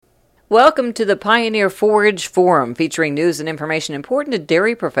Welcome to the Pioneer Forage Forum, featuring news and information important to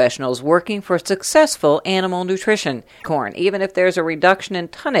dairy professionals working for successful animal nutrition. Corn, even if there's a reduction in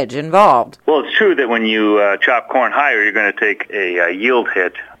tonnage involved. Well, it's true that when you chop corn higher, you're going to take a yield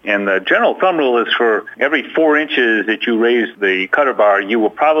hit. And the general thumb rule is for every 4 inches that you raise the cutter bar, you will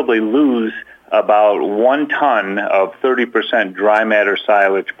probably lose about 1 ton of 30% dry matter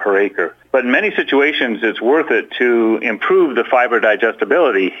silage per acre. But in many situations, it's worth it to improve the fiber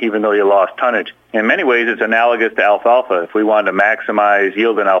digestibility, even though you lost tonnage. In many ways, it's analogous to alfalfa. If we wanted to maximize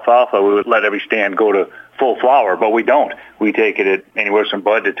yield in alfalfa, we would let every stand go to full flower, but we don't. We take it at anywhere from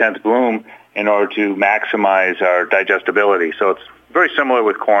bud to 10th bloom in order to maximize our digestibility. So it's very similar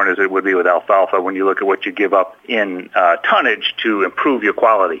with corn as it would be with alfalfa when you look at what you give up in tonnage to improve your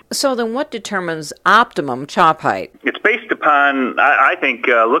quality. So then what determines optimum chop height? It's based upon, I think,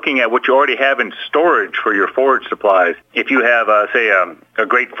 looking at what you already have in storage for your forage supplies. If you have, say, a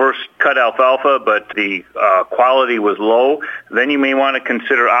great first cut alfalfa, but the quality was low, then you may want to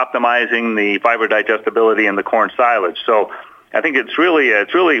consider optimizing the fiber digestibility in the corn silage. So I think it's really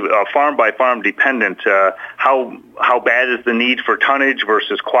farm by farm dependent. How bad is the need for tonnage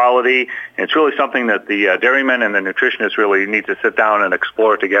versus quality? And it's really something that the dairymen and the nutritionists really need to sit down and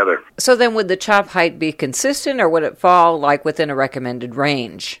explore together. So then would the chop height be consistent, or would it fall like within a recommended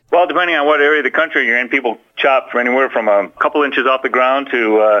range? Well, depending on what area of the country you're in, people chop for anywhere from a couple inches off the ground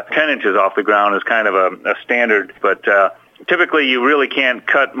to 10 inches off the ground is kind of a standard. But typically you really can't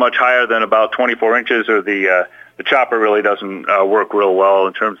cut much higher than about 24 inches, or the chopper really doesn't work real well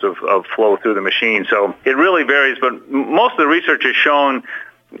in terms of flow through the machine. So it really varies, but most of the research has shown,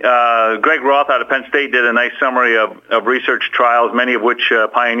 Greg Roth out of Penn State did a nice summary of research trials, many of which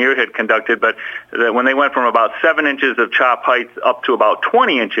Pioneer had conducted, but when they went from about 7 inches of chop height up to about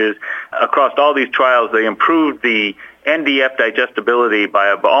 20 inches, across all these trials, they improved the NDF digestibility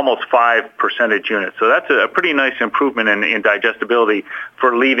by almost 5 percentage units. So that's a pretty nice improvement in digestibility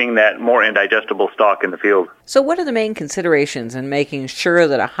for leaving that more indigestible stalk in the field. So what are the main considerations in making sure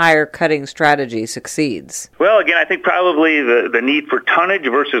that a higher cutting strategy succeeds? Well, again, I think probably the need for tonnage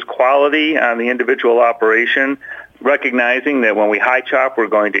versus quality on the individual operation, recognizing that when we high chop, we're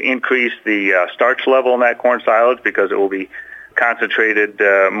going to increase the starch level in that corn silage because it will be concentrated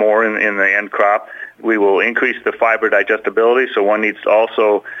more in the end crop. We will increase the fiber digestibility, so one needs to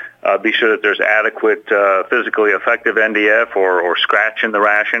also be sure that there's adequate physically effective NDF or scratch in the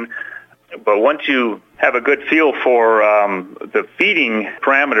ration. But once you have a good feel for the feeding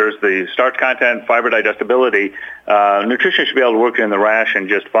parameters, the starch content, fiber digestibility, nutrition should be able to work in the ration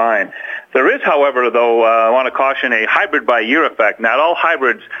just fine. There is, however, though, I want to caution a hybrid by year effect. Not all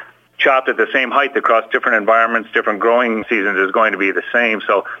hybrids chopped at the same height across different environments, different growing seasons is going to be the same.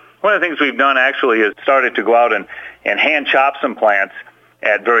 So one of the things we've done actually is started to go out and hand chop some plants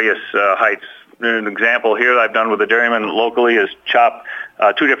at various heights. An example here that I've done with the dairyman locally is chop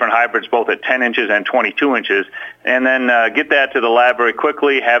 2 different hybrids, both at 10 inches and 22 inches, and then get that to the lab very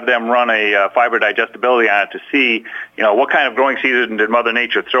quickly, have them run a fiber digestibility on it to see, what kind of growing season did Mother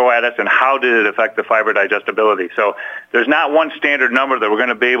Nature throw at us and how did it affect the fiber digestibility. So there's not one standard number that we're going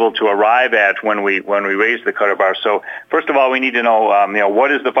to be able to arrive at when we raise the cutter bar. So first of all, we need to know,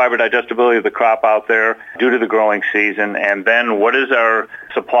 what is the fiber digestibility of the crop out there due to the growing season, and then what is our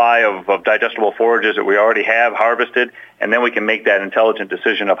supply of digestible forages that we already have harvested, and then we can make that intelligent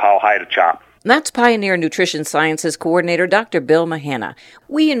decision of how high to chop. That's Pioneer Nutrition Sciences Coordinator Dr. Bill Mahanna.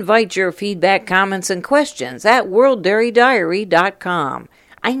 We invite your feedback, comments, and questions at worlddairydiary.com.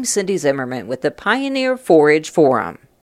 I'm Cindy Zimmerman with the Pioneer Forage Forum.